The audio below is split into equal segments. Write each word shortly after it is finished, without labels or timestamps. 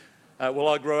Well,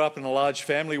 I grew up in a large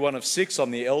family, one of six.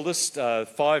 I'm the eldest,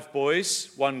 5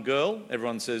 boys, 1 girl.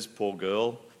 Everyone says, poor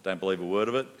girl. Don't believe a word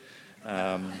of it.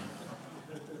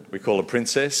 We call her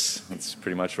princess. That's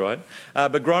pretty much right.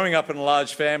 But growing up in a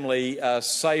large family,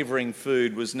 savouring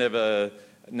food was never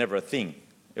a thing.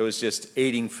 It was just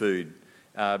eating food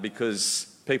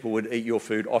because people would eat your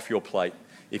food off your plate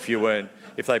if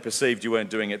they perceived you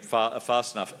weren't doing it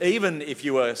fast enough. Even if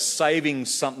you were saving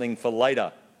something for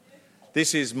later.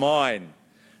 This is mine.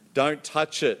 Don't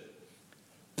touch it.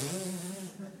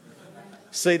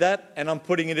 See that? And I'm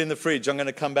putting it in the fridge. I'm going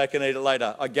to come back and eat it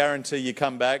later. I guarantee you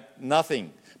come back,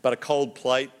 nothing but a cold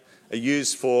plate, a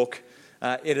used fork.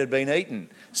 It had been eaten.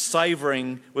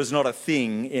 Savouring was not a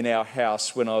thing in our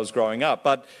house when I was growing up.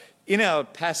 But in our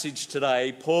passage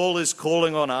today, Paul is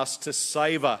calling on us to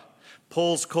savour.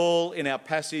 Paul's call in our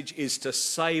passage is to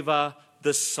savour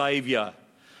the Saviour.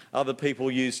 Other people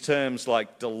use terms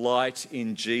like delight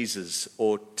in Jesus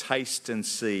or taste and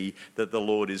see that the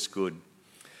Lord is good.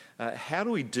 How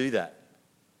do we do that?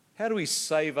 How do we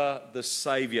savour the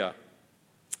Saviour?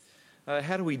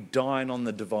 How do we dine on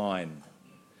the divine?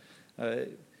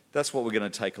 That's what we're going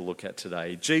to take a look at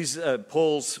today.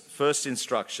 Paul's first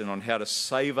instruction on how to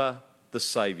savour the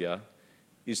Saviour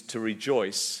is to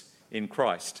rejoice in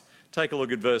Christ. Take a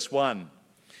look at verse 1.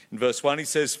 In verse 1 he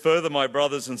says, "Further, my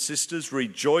brothers and sisters,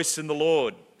 rejoice in the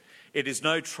Lord. It is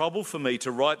no trouble for me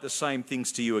to write the same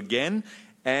things to you again,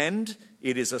 and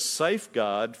it is a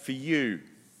safeguard for you."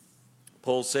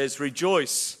 Paul says,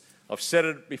 rejoice. I've said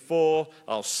it before,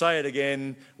 I'll say it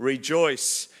again,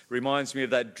 rejoice. Reminds me of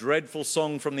that dreadful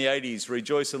song from the 80s,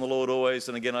 rejoice in the Lord always,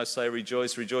 and again I say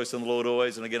rejoice, rejoice in the Lord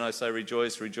always, and again I say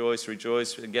rejoice, rejoice,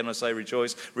 rejoice, again I say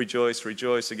rejoice, rejoice,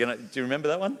 rejoice, again. Do you remember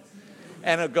that one?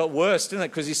 And it got worse, didn't it?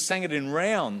 Because he sang it in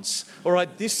rounds. All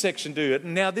right, this section do it,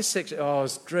 and now this section, oh,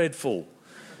 it's dreadful.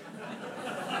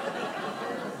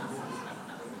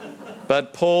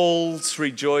 But Paul's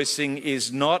rejoicing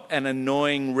is not an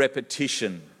annoying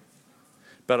repetition,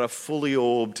 but a fully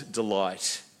orbed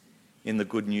delight in the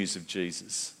good news of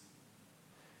Jesus.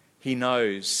 He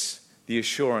knows the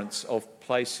assurance of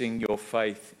placing your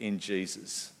faith in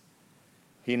Jesus.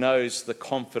 He knows the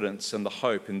confidence and the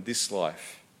hope in this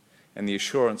life and the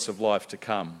assurance of life to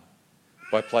come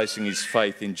by placing his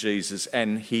faith in Jesus.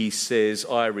 And he says,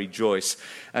 I rejoice.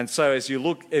 And so as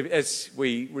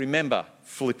we remember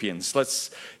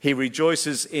Philippians, he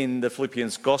rejoices in the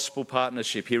Philippians gospel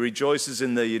partnership. He rejoices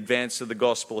in the advance of the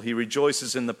gospel. He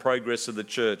rejoices in the progress of the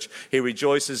church. He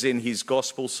rejoices in his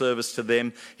gospel service to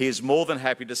them. He is more than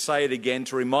happy to say it again,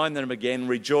 to remind them again,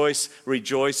 rejoice,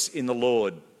 rejoice in the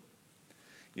Lord.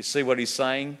 You see what he's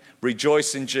saying?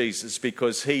 Rejoice in Jesus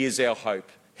because he is our hope.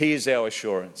 He is our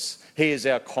assurance. He is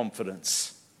our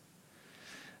confidence.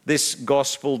 This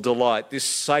gospel delight, this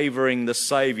savouring the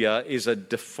Saviour, is a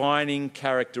defining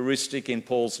characteristic in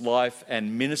Paul's life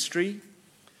and ministry.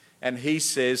 And he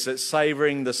says that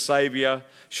savouring the Saviour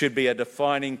should be a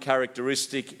defining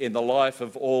characteristic in the life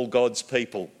of all God's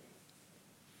people.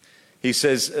 He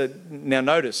says, now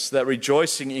notice that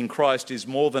rejoicing in Christ is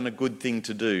more than a good thing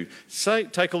to do.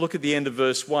 Take a look at the end of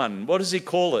verse 1. What does he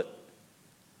call it?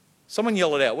 Someone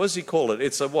yell it out. What does he call it?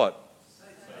 It's a what?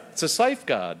 It's a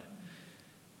safeguard.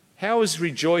 How is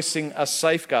rejoicing a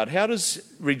safeguard? How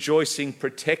does rejoicing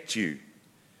protect you?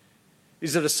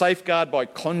 Is it a safeguard by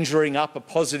conjuring up a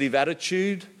positive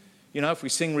attitude? You know, if we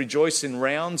sing rejoice in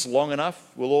rounds long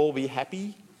enough, we'll all be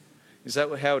happy. Is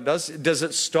that how it does? Does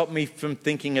it stop me from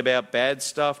thinking about bad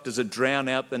stuff? Does it drown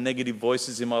out the negative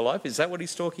voices in my life? Is that what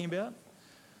he's talking about?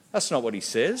 That's not what he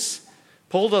says.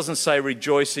 Paul doesn't say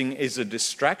rejoicing is a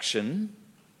distraction.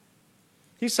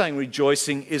 He's saying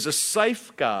rejoicing is a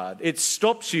safeguard. It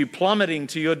stops you plummeting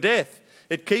to your death.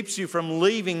 It keeps you from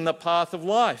leaving the path of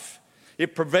life.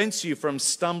 It prevents you from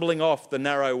stumbling off the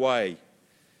narrow way.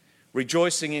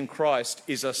 Rejoicing in Christ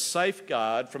is a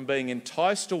safeguard from being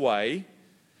enticed away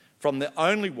from the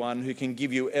only one who can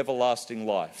give you everlasting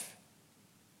life.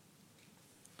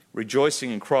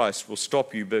 Rejoicing in Christ will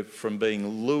stop you from being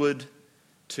lured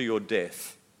to your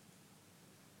death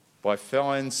by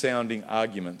fine-sounding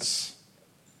arguments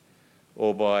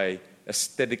or by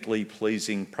aesthetically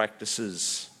pleasing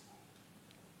practices.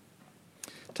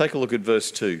 Take a look at verse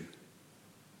 2.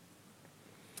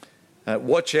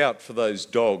 Watch out for those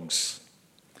dogs,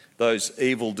 those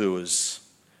evildoers,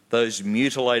 those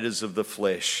mutilators of the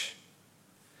flesh.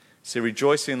 See,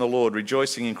 rejoicing in the Lord,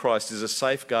 rejoicing in Christ is a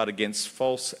safeguard against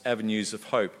false avenues of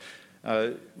hope.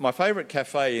 My favourite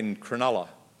cafe in Cronulla,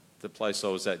 the place I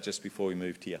was at just before we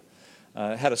moved here,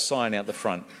 had a sign out the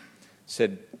front.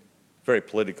 Said, very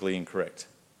politically incorrect,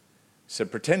 said,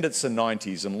 pretend it's the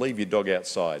 90s and leave your dog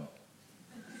outside.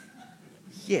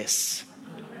 yes.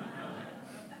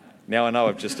 Now I know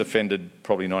I've just offended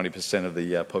probably 90% of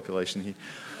the population here.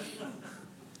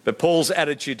 But Paul's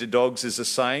attitude to dogs is the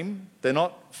same. They're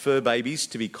not fur babies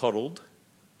to be coddled.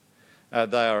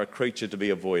 They are a creature to be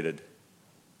avoided.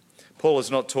 Paul is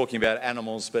not talking about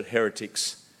animals but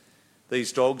heretics.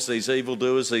 These dogs, these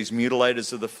evildoers, these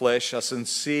mutilators of the flesh are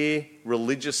sincere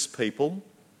religious people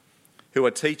who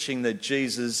are teaching that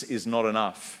Jesus is not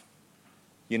enough.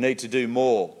 You need to do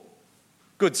more.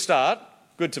 Good start,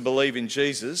 good to believe in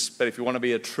Jesus, but if you want to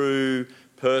be a true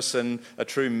person, a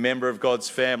true member of God's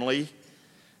family,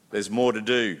 there's more to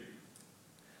do.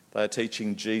 They are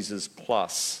teaching Jesus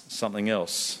plus something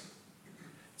else.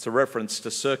 It's a reference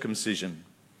to circumcision,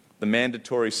 the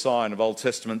mandatory sign of Old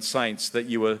Testament saints that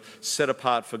you were set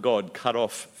apart for God, cut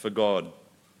off for God.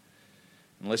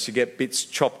 Unless you get bits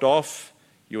chopped off,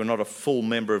 you are not a full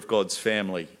member of God's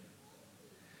family.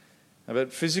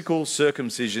 But physical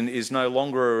circumcision is no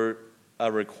longer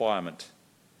a requirement.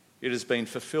 It has been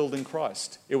fulfilled in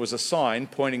Christ. It was a sign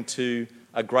pointing to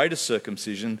a greater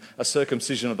circumcision, a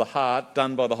circumcision of the heart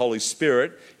done by the Holy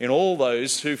Spirit in all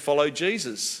those who follow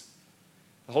Jesus.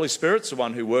 The Holy Spirit's the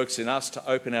one who works in us to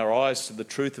open our eyes to the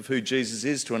truth of who Jesus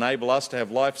is, to enable us to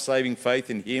have life-saving faith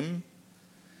in him.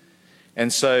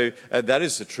 And so that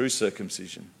is the true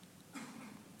circumcision.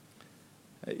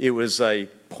 It was a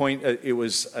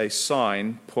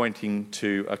sign pointing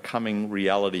to a coming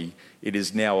reality. It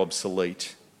is now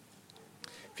obsolete.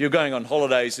 If you're going on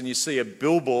holidays and you see a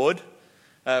billboard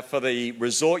for the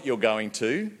resort you're going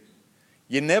to,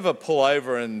 you never pull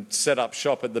over and set up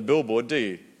shop at the billboard, do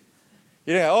you?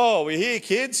 You know, oh, we're here,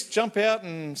 kids. Jump out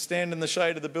and stand in the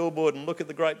shade of the billboard and look at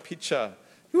the great picture.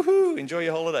 Woohoo, enjoy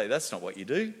your holiday. That's not what you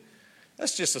do.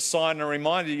 That's just a sign and a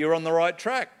reminder you're on the right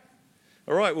track.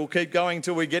 All right, we'll keep going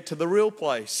till we get to the real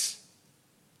place.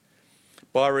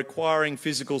 By requiring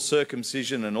physical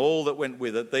circumcision and all that went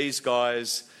with it, these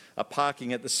guys are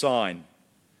parking at the sign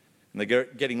and they're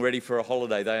getting ready for a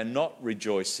holiday. They are not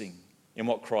rejoicing in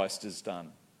what Christ has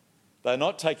done. They're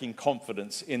not taking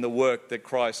confidence in the work that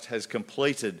Christ has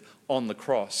completed on the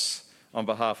cross on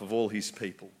behalf of all his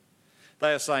people.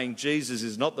 They are saying Jesus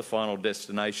is not the final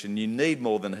destination. You need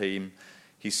more than him.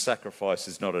 His sacrifice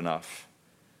is not enough.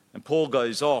 And Paul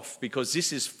goes off because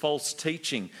this is false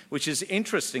teaching, which is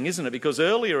interesting, isn't it? Because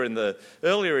earlier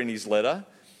in his letter,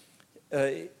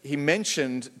 he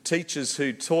mentioned teachers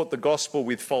who taught the gospel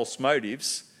with false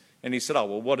motives, and he said, oh,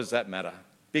 well, what does that matter?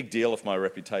 Big deal if my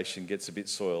reputation gets a bit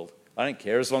soiled. I don't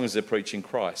care as long as they're preaching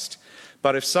Christ.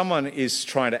 But if someone is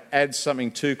trying to add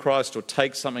something to Christ or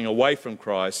take something away from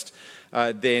Christ,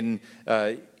 then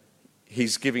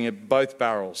he's giving it both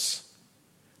barrels.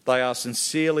 They are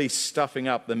sincerely stuffing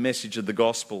up the message of the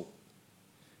gospel.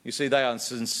 You see, they are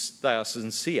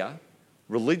sincere,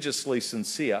 religiously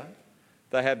sincere.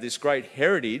 They have this great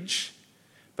heritage,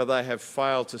 but they have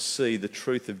failed to see the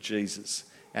truth of Jesus,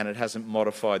 and it hasn't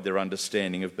modified their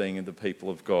understanding of being the people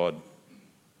of God.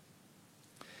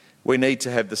 We need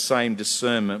to have the same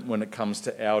discernment when it comes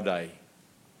to our day.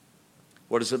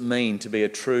 What does it mean to be a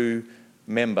true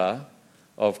member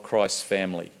of Christ's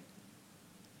family?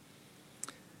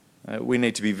 We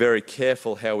need to be very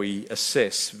careful how we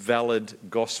assess valid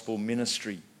gospel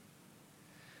ministry.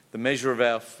 The measure of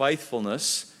our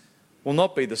faithfulness will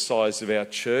not be the size of our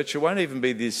church. It won't even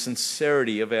be the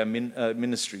sincerity of our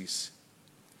ministries.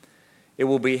 It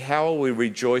will be, how are we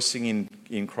rejoicing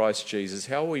in Christ Jesus?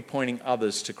 How are we pointing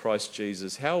others to Christ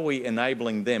Jesus? How are we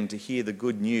enabling them to hear the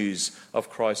good news of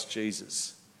Christ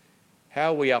Jesus?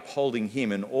 How are we upholding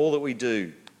him in all that we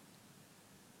do?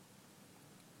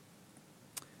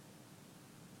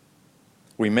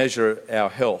 We measure our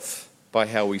health by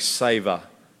how we savour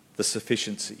the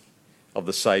sufficiency of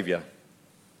the Saviour.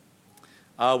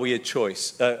 Are we a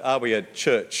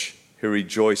church who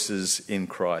rejoices in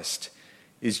Christ?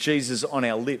 Is Jesus on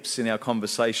our lips in our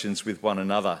conversations with one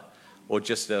another, or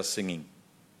just our singing?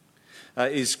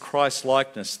 Is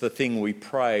Christ-likeness the thing we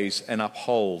praise and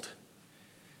uphold?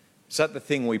 Is that the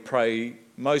thing we pray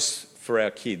most for our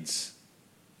kids?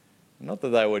 Not that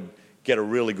they would get a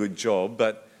really good job,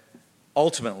 but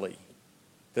ultimately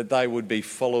that they would be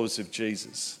followers of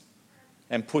Jesus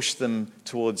and push them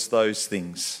towards those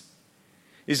things.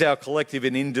 Is our collective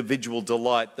and individual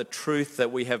delight the truth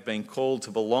that we have been called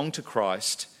to belong to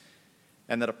Christ,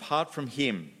 and that apart from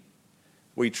him,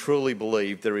 we truly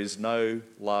believe there is no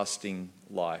lasting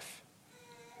life?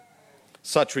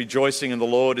 Such rejoicing in the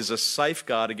Lord is a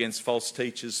safeguard against false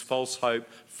teachers, false hope,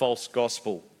 false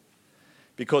gospel,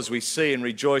 because we see and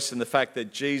rejoice in the fact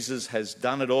that Jesus has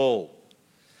done it all,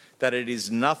 that it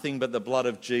is nothing but the blood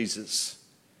of Jesus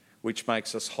which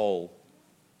makes us whole.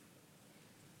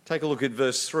 Take a look at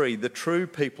verse 3. The true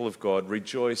people of God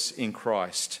rejoice in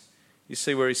Christ. You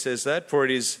see where he says that? For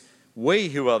it is we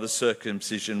who are the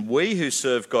circumcision, we who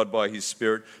serve God by his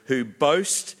Spirit, who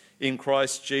boast in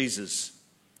Christ Jesus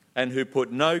and who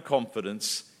put no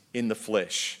confidence in the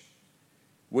flesh.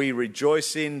 We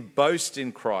rejoice in, boast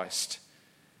in Christ,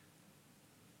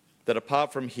 that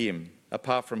apart from him,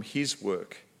 apart from his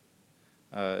work,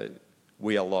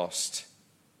 we are lost.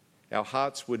 Our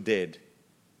hearts were dead,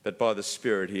 but by the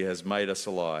Spirit he has made us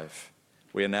alive.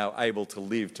 We are now able to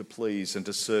live, to please and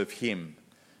to serve him.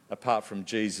 Apart from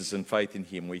Jesus and faith in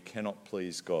him, we cannot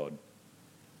please God.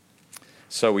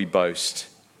 So we boast.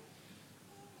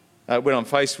 When I'm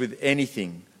faced with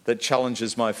anything that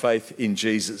challenges my faith in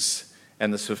Jesus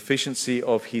and the sufficiency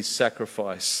of his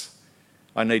sacrifice,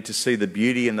 I need to see the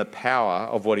beauty and the power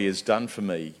of what he has done for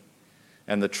me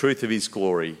and the truth of his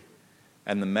glory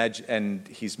and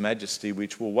his majesty,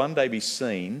 which will one day be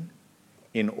seen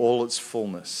in all its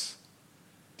fullness.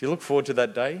 Do you look forward to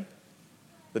that day?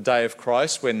 The day of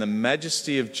Christ, when the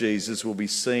majesty of Jesus will be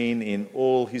seen in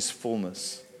all his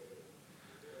fullness.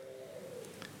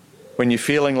 When you're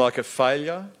feeling like a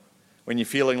failure, when you're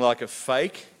feeling like a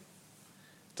fake,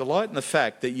 delight in the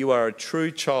fact that you are a true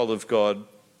child of God,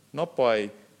 not by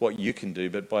what you can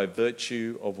do, but by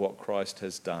virtue of what Christ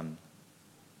has done.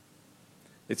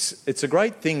 It's a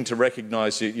great thing to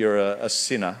recognise that you're a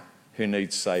sinner who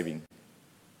needs saving.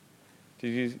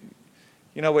 You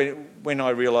know, when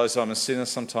I realise I'm a sinner,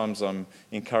 sometimes I'm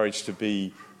encouraged to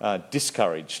be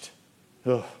discouraged.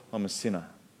 Oh, I'm a sinner.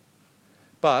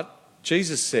 But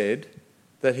Jesus said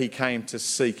that he came to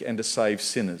seek and to save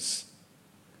sinners.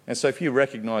 And so if you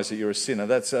recognise that you're a sinner,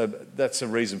 that's a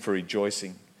reason for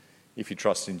rejoicing if you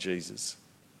trust in Jesus.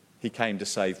 He came to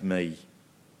save me.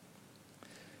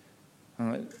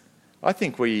 I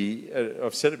think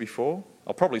I've said it before,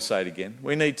 I'll probably say it again,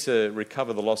 we need to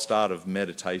recover the lost art of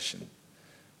meditation,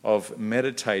 of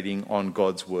meditating on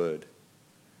God's word,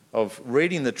 of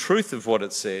reading the truth of what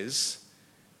it says,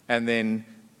 and then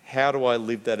how do I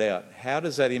live that out? How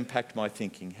does that impact my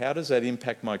thinking? How does that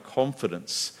impact my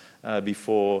confidence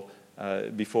before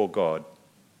God?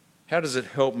 How does it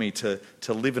help me to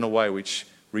live in a way which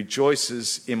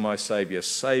rejoices in my Saviour,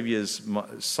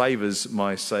 savours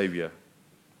my Saviour?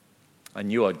 I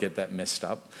knew I'd get that messed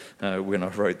up when I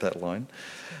wrote that line.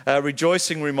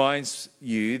 Rejoicing reminds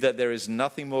you that there is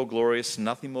nothing more glorious,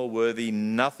 nothing more worthy,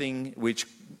 nothing which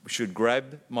should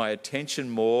grab my attention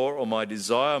more or my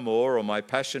desire more or my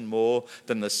passion more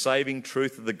than the saving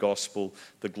truth of the gospel,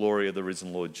 the glory of the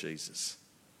risen Lord Jesus.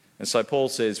 And so Paul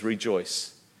says,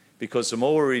 rejoice, because the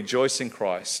more we rejoice in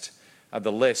Christ,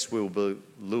 the less we'll be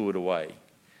lured away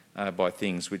by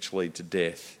things which lead to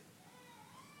death.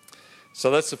 So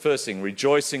that's the first thing,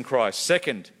 rejoice in Christ.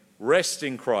 Second, rest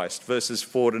in Christ, verses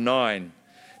 4 to 9.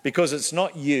 Because it's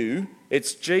not you,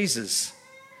 it's Jesus.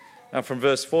 Now from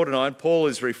verse 4 to 9, Paul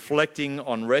is reflecting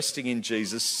on resting in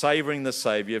Jesus, savouring the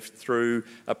Saviour through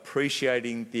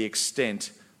appreciating the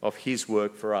extent of his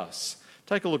work for us.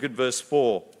 Take a look at verse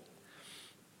 4.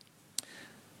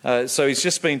 So he's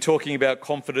just been talking about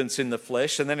confidence in the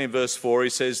flesh, and then in verse 4 he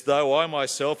says, though I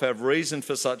myself have reason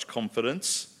for such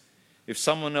confidence, if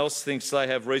someone else thinks they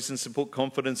have reasons to put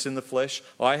confidence in the flesh,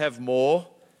 I have more.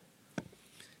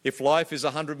 If life is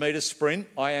a 100-metre sprint,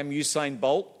 I am Usain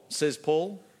Bolt, says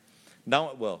Paul.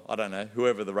 No, well, I don't know,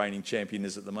 whoever the reigning champion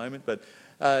is at the moment, but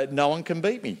no one can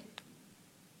beat me.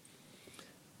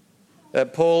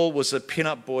 Paul was a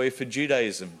pin-up boy for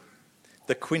Judaism,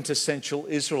 the quintessential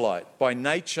Israelite, by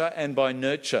nature and by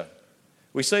nurture.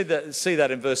 We see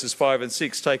that in verses 5 and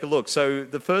 6. Take a look. So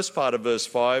the first part of verse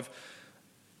 5,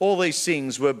 all these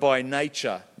things were by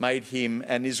nature made him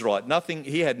an Israelite.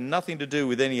 He had nothing to do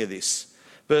with any of this.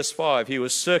 Verse 5, he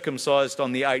was circumcised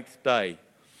on the 8th day.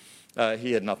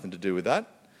 He had nothing to do with that.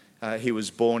 He was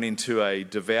born into a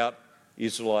devout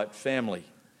Israelite family.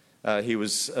 He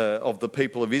was of the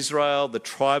people of Israel, the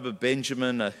tribe of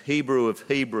Benjamin, a Hebrew of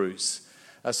Hebrews.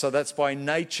 So that's by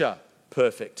nature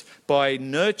perfect. By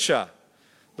nurture,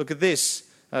 look at this.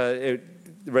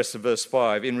 The rest of verse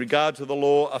 5. In regard to the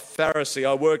law, a Pharisee.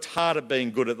 I worked hard at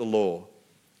being good at the law.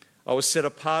 I was set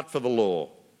apart for the law.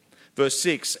 Verse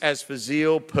 6. As for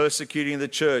zeal, persecuting the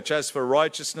church. As for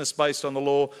righteousness based on the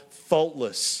law,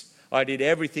 faultless. I did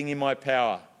everything in my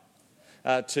power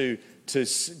to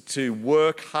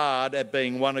work hard at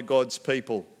being one of God's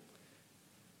people.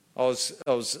 I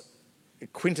was a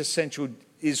quintessential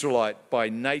Israelite by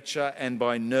nature and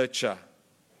by nurture.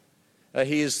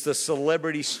 He is the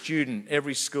celebrity student.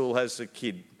 Every school has a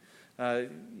kid.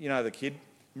 You know the kid.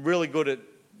 Really good at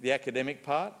the academic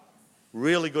part.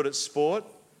 Really good at sport.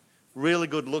 Really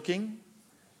good looking.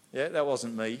 Yeah, that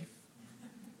wasn't me.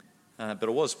 But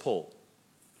it was Paul.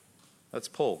 That's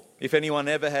Paul. If anyone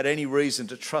ever had any reason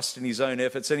to trust in his own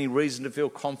efforts, any reason to feel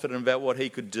confident about what he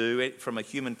could do from a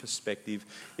human perspective,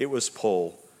 it was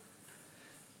Paul.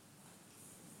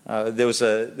 There's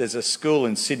a school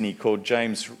in Sydney called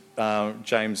James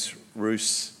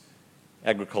Roos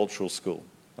Agricultural School.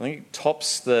 I think it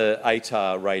tops the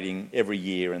ATAR rating every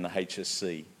year in the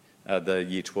HSC, the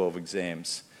Year 12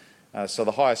 exams. So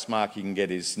the highest mark you can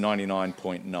get is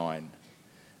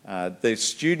 99.9. The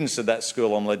students at that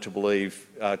school, I'm led to believe,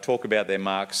 talk about their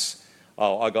marks.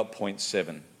 Oh, I got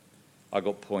 0.7. I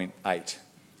got 0.8.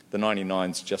 The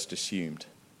 99's just assumed.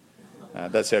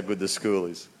 That's how good the school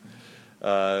is.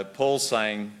 Paul's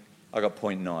saying, I got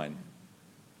 0.9.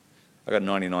 I got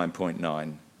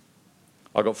 99.9.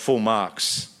 I got full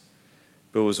marks,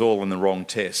 but it was all in the wrong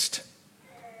test.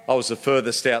 I was the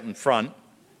furthest out in front,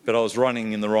 but I was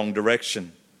running in the wrong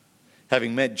direction.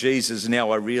 Having met Jesus,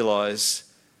 now I realise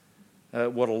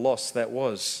what a loss that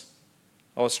was.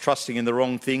 I was trusting in the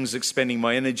wrong things, expending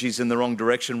my energies in the wrong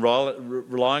direction,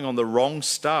 relying on the wrong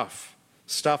stuff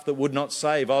that would not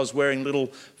save. I was wearing little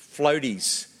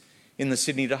floaties in the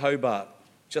Sydney to Hobart,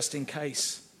 just in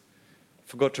case.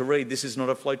 Forgot to read, this is not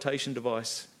a flotation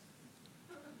device.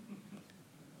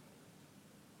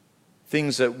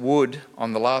 Things that would,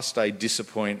 on the last day,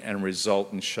 disappoint and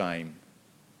result in shame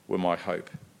were my hope.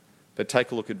 But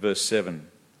take a look at verse 7.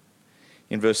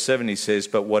 In verse 7 he says,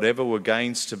 "But whatever were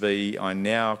gains to be, I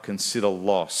now consider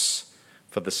loss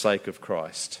for the sake of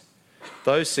Christ.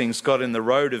 Those things got in the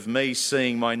road of me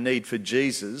seeing my need for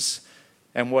Jesus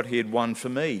and what he had won for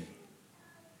me.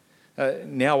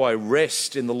 Now I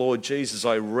rest in the Lord Jesus.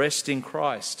 I rest in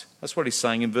Christ." That's what he's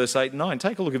saying in verse 8 and 9.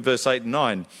 Take a look at verse 8 and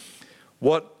 9.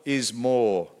 "What is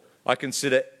more, I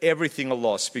consider everything a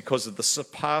loss because of the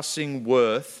surpassing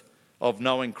worth of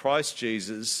knowing Christ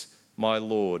Jesus, my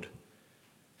Lord,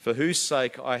 for whose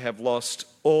sake I have lost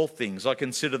all things. I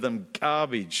consider them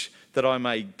garbage, that I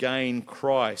may gain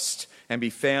Christ and be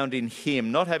found in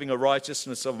him, not having a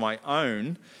righteousness of my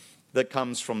own that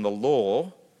comes from the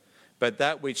law, but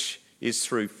that which is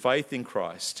through faith in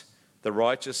Christ, the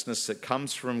righteousness that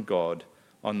comes from God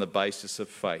on the basis of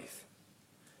faith."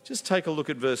 Just take a look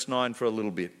at verse 9 for a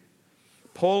little bit.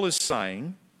 Paul is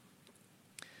saying,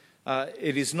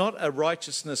 it is not a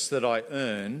righteousness that I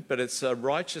earn, but it's a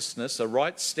righteousness, a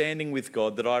right standing with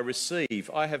God that I receive.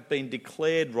 I have been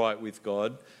declared right with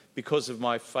God because of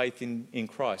my faith in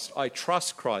Christ. I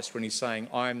trust Christ when he's saying,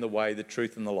 "I am the way, the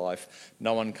truth and the life.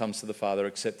 No one comes to the Father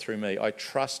except through me." I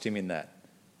trust him in that.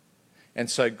 And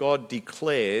so God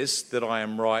declares that I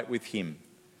am right with him.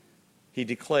 He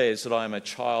declares that I am a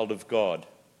child of God.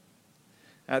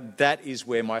 That is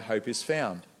where my hope is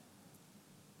found.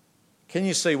 Can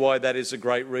you see why that is a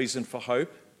great reason for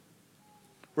hope?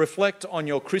 Reflect on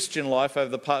your Christian life over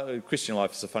the Christian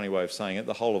life is a funny way of saying it.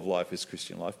 The whole of life is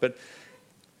Christian life. But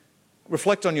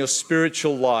reflect on your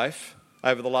spiritual life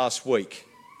over the last week.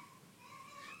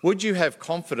 Would you have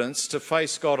confidence to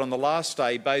face God on the last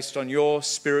day based on your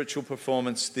spiritual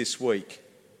performance this week?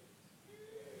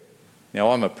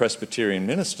 Now, I'm a Presbyterian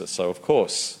minister, so of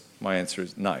course my answer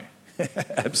is no.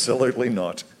 Absolutely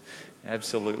not.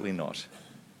 Absolutely not.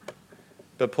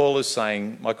 But Paul is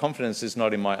saying, my confidence is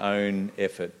not in my own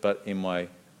effort, but in my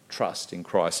trust in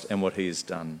Christ and what he has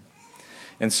done.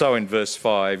 And so in verse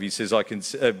 5, he says,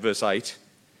 verse 8,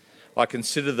 "I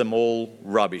consider them all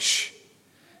rubbish."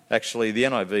 Actually, the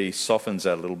NIV softens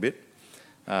that a little bit.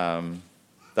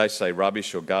 They say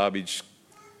rubbish or garbage.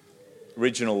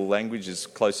 Original language is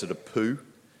closer to poo.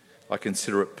 I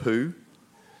consider it poo.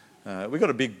 We've got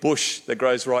a big bush that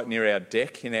grows right near our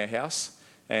deck in our house.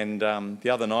 And the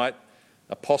other night,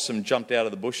 a possum jumped out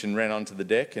of the bush and ran onto the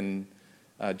deck. And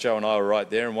Joe and I were right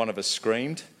there, and one of us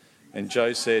screamed. And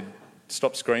Joe said,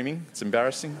 "Stop screaming, it's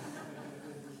embarrassing."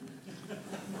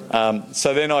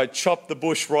 So then I chopped the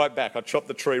bush right back. I chopped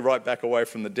the tree right back away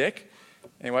from the deck.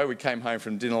 Anyway, we came home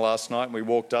from dinner last night and we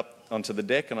walked up onto the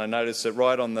deck, and I noticed that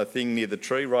right on the thing near the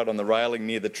tree, right on the railing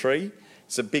near the tree,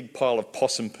 it's a big pile of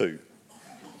possum poo.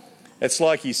 It's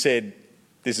like he said,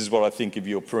 "This is what I think of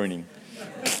your pruning."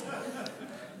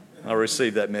 I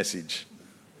received that message.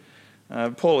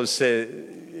 Paul has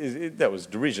said, that was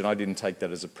derision. I didn't take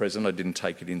that as a present. I didn't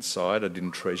take it inside. I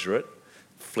didn't treasure it.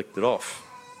 Flicked it off.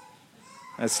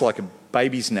 It's like a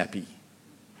baby's nappy.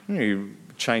 You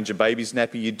change a baby's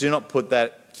nappy, you do not put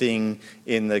that thing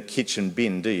in the kitchen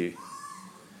bin, do you?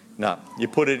 No, you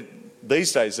put it,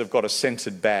 these days they've got a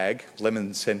scented bag,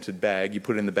 lemon scented bag, you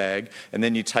put it in the bag, and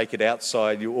then you take it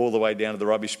outside, you all the way down to the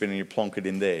rubbish bin and you plonk it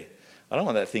in there. I don't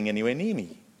want that thing anywhere near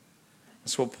me.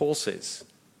 That's what Paul says.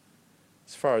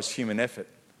 As far as human effort,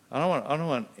 I don't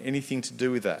want anything to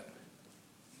do with that.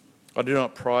 I do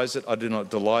not prize it. I do not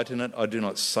delight in it. I do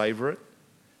not savour it.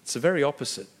 It's the very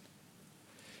opposite.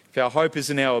 If our hope is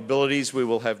in our abilities, we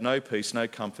will have no peace, no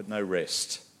comfort, no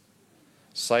rest.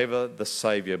 Savour the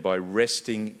Saviour by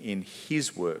resting in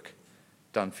his work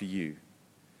done for you.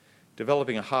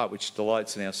 Developing a heart which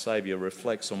delights in our Saviour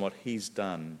reflects on what he's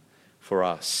done for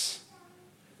us.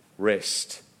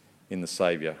 Rest in the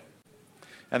Saviour.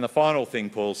 And the final thing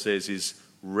Paul says is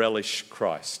relish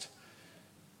Christ.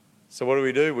 So what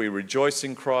do? We rejoice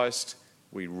in Christ,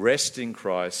 we rest in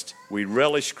Christ, we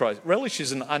relish Christ. Relish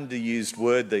is an underused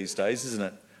word these days, isn't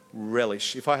it?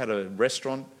 Relish. If I had a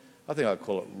restaurant, I think I'd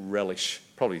call it relish.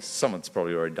 Someone's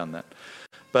probably already done that.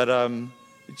 But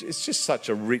it's just such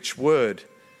a rich word.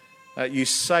 You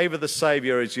savour the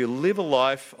Saviour as you live a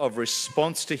life of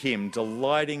response to him,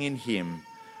 delighting in him,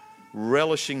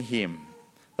 relishing him.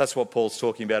 That's what Paul's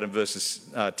talking about in verses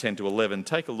 10 to 11.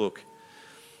 Take a look.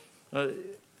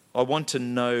 I want to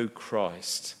know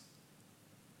Christ.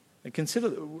 And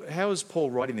consider, how is Paul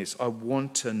writing this? I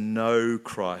want to know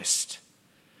Christ.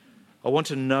 I want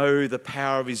to know the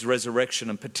power of his resurrection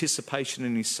and participation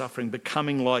in his suffering,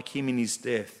 becoming like him in his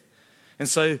death. And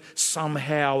so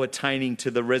somehow attaining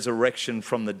to the resurrection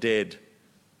from the dead.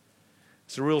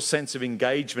 It's a real sense of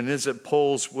engagement, isn't it?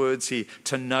 Paul's words here,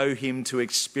 to know him, to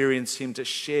experience him, to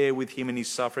share with him in his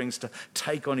sufferings, to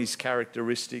take on his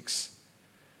characteristics.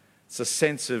 It's a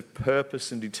sense of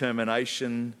purpose and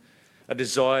determination, a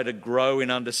desire to grow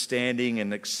in understanding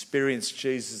and experience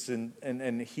Jesus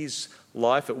and his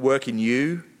life at work in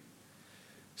you.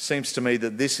 Seems to me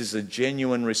that this is a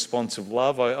genuine response of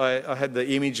love. I had the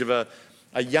image of a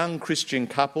young Christian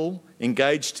couple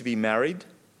engaged to be married.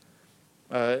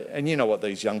 And you know what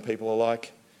these young people are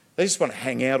like. They just want to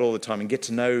hang out all the time and get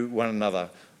to know one another.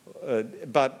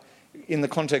 But in the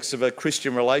context of a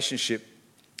Christian relationship,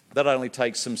 that only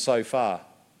takes them so far.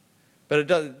 But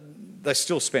they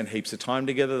still spend heaps of time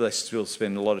together. They still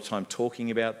spend a lot of time talking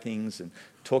about things and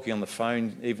talking on the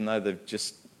phone, even though they've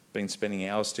just been spending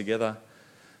hours together.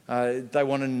 They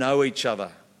want to know each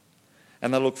other.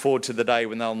 And they look forward to the day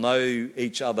when they'll know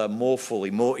each other more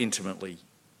fully, more intimately.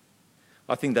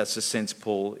 I think that's the sense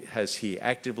Paul has here,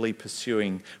 actively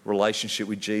pursuing relationship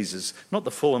with Jesus. Not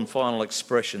the full and final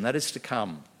expression, that is to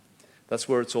come. That's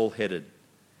where it's all headed.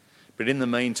 But in the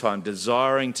meantime,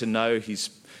 desiring to know his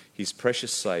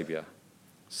precious Saviour,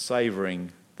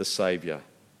 savouring the Saviour.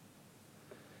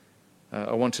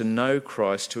 I want to know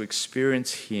Christ, to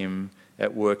experience him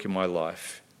at work in my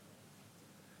life.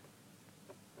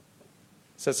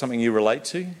 Is that something you relate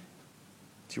to?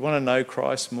 Do you want to know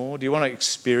Christ more? Do you want to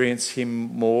experience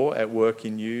him more at work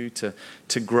in you, to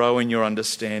grow in your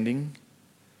understanding?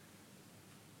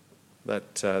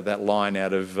 That line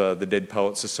out of the Dead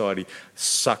Poets Society,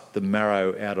 suck the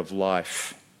marrow out of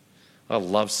life. I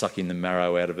love sucking the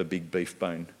marrow out of a big beef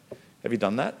bone. Have you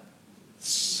done that?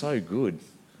 So good.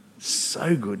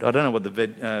 So good. I don't know what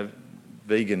the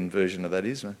vegan version of that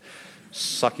is.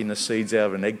 Sucking the seeds out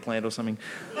of an eggplant or something.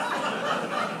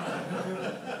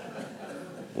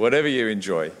 Whatever you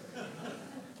enjoy.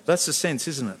 That's the sense,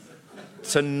 isn't it?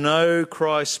 To know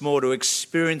Christ more, to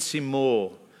experience him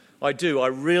more. I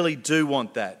really do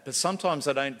want that. But sometimes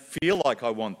I don't feel like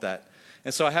I want that.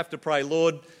 And so I have to pray,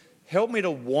 Lord, help me to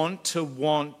want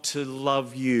to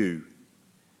love you.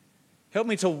 Help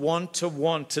me to want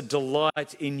to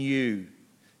delight in you,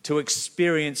 to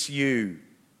experience you.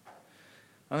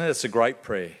 I think that's a great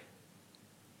prayer.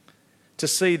 To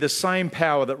see the same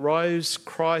power that rose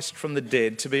Christ from the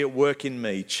dead to be at work in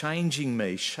me, changing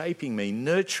me, shaping me,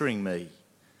 nurturing me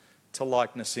to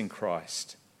likeness in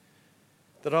Christ.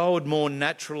 That I would more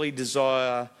naturally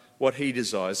desire what he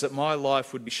desires, that my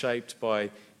life would be shaped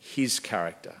by his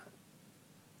character.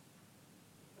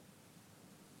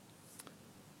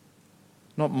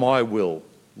 Not my will,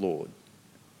 Lord,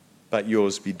 but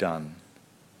yours be done.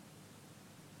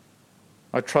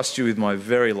 I trust you with my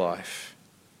very life,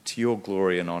 to your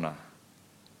glory and honour.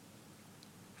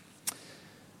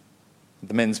 At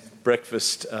the men's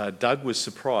breakfast, Doug was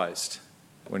surprised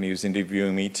when he was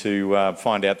interviewing me to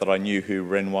find out that I knew who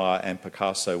Renoir and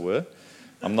Picasso were.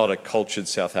 I'm not a cultured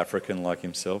South African like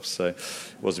himself, so it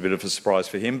was a bit of a surprise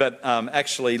for him. But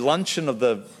actually, luncheon of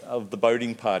the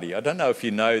boating party. I don't know if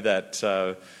you know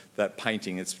that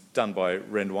painting. It's done by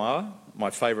Renoir,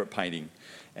 my favourite painting.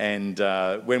 And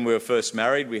when we were first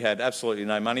married, we had absolutely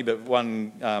no money, but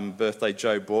one birthday,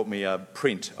 Joe bought me a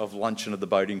print of Luncheon of the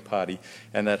Boating Party,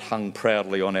 and that hung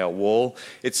proudly on our wall.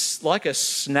 It's like a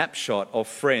snapshot of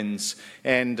friends,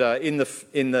 and in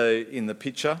the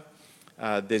picture,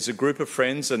 there's a group of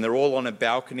friends and they're all on a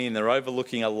balcony and they're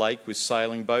overlooking a lake with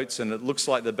sailing boats, and it looks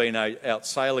like they've been out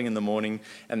sailing in the morning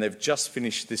and they've just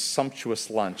finished this sumptuous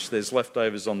lunch. There's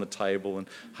leftovers on the table and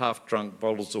half-drunk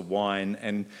bottles of wine,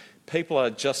 and people are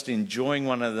just enjoying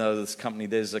one another's company.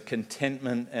 There's a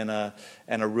contentment and a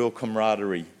real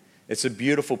camaraderie. It's a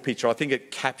beautiful picture. I think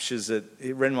it captures it.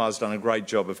 Renoir's done a great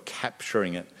job of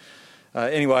capturing it.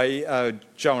 Anyway,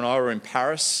 Joe and I were in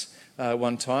Paris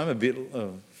one time, a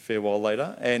fair while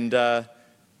later, and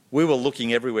we were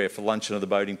looking everywhere for luncheon at the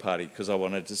boating party because I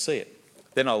wanted to see it.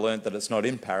 Then I learnt that it's not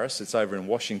in Paris, it's over in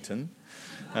Washington.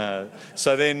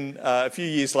 So then a few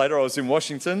years later I was in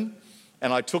Washington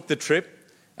and I took the trip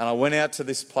and I went out to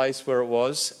this place where it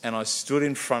was and I stood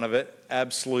in front of it,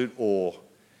 absolute awe.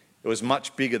 It was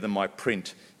much bigger than my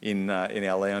print in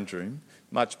our lounge room,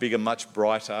 much bigger, much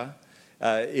brighter.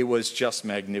 It was just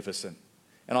magnificent.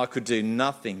 And I could do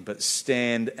nothing but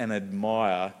stand and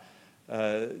admire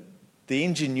the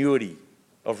ingenuity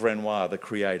of Renoir, the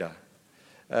creator,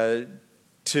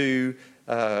 to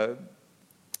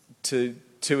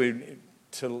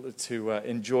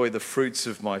enjoy the fruits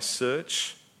of my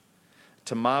search,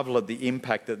 to marvel at the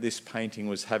impact that this painting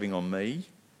was having on me.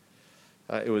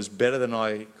 It was better than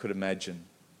I could imagine.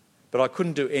 But I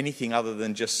couldn't do anything other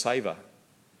than just savour.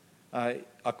 I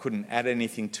couldn't add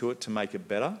anything to it to make it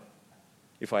better.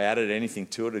 If I added anything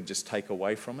to it, it'd just take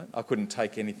away from it. I couldn't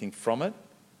take anything from it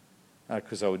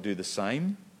because I would do the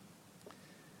same.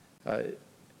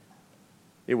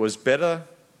 It was better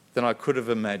than I could have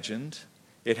imagined.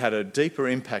 It had a deeper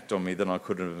impact on me than I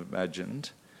could have imagined.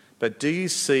 But do you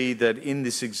see that in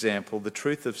this example, the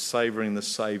truth of savouring the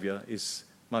Saviour is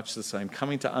much the same,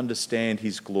 coming to understand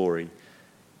his glory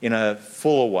in a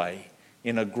fuller way,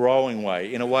 in a growing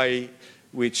way, in a way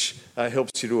which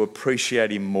helps you to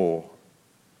appreciate him more.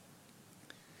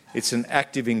 It's an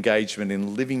active engagement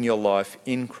in living your life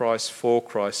in Christ, for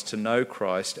Christ, to know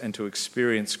Christ and to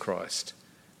experience Christ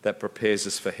that prepares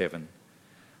us for heaven,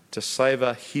 to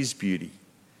savour his beauty,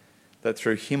 that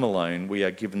through him alone we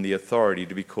are given the authority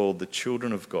to be called the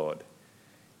children of God,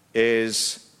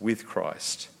 heirs with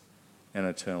Christ and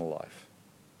eternal life.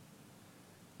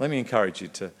 Let me encourage you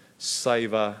to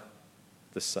savour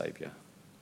the Saviour.